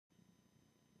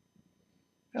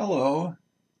Hello.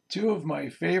 Two of my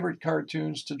favorite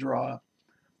cartoons to draw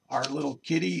are little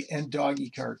kitty and doggy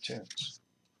cartoons.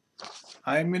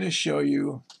 I'm going to show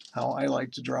you how I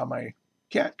like to draw my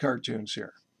cat cartoons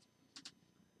here.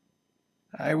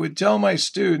 I would tell my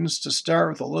students to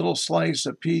start with a little slice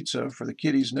of pizza for the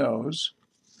kitty's nose,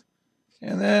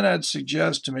 and then I'd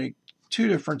suggest to make two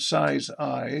different size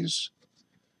eyes,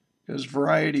 because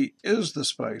variety is the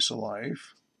spice of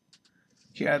life.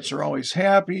 Cats are always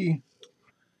happy.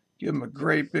 Give them a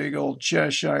great big old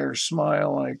Cheshire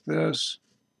smile like this.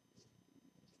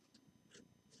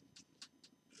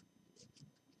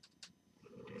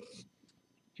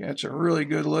 Cats are really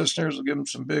good listeners. We'll give them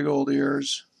some big old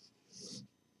ears.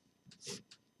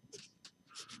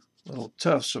 Little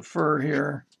tufts of fur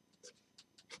here.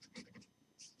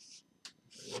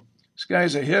 This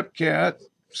guy's a hip cat.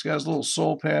 He's got his little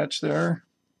soul patch there.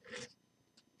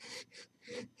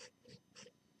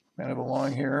 Kind of a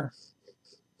long hair.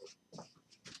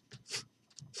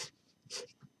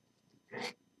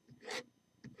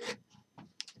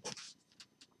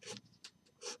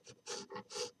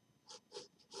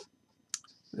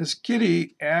 This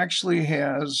kitty actually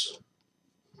has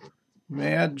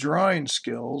mad drawing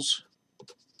skills.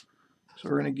 So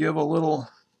we're going to give a little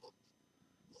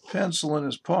pencil in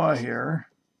his paw here,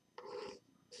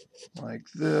 like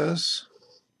this.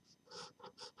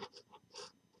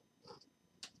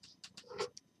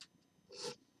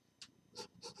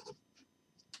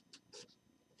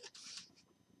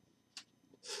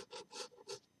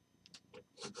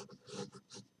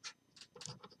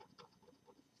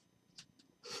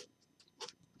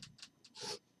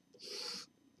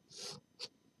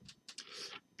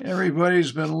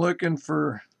 Everybody's been looking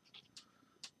for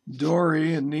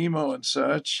Dory and Nemo and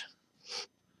such.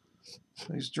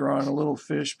 He's drawing a little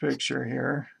fish picture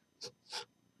here.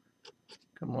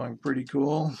 Come along pretty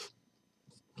cool.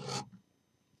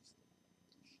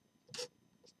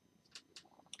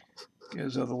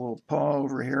 Gives us a little paw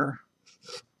over here,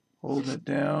 holding it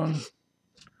down,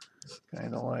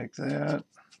 kind of like that.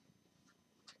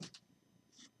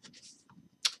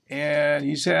 And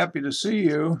he's happy to see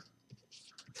you.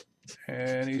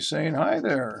 And he's saying hi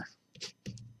there.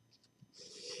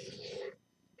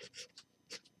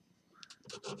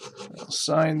 I'll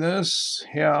sign this,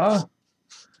 yeah.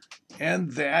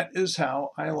 And that is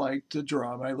how I like to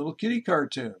draw my little kitty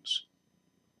cartoons.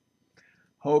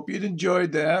 Hope you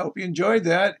enjoyed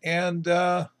that. And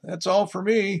that's all for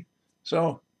me.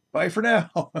 So bye for now.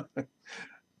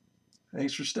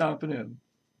 Thanks for stopping in.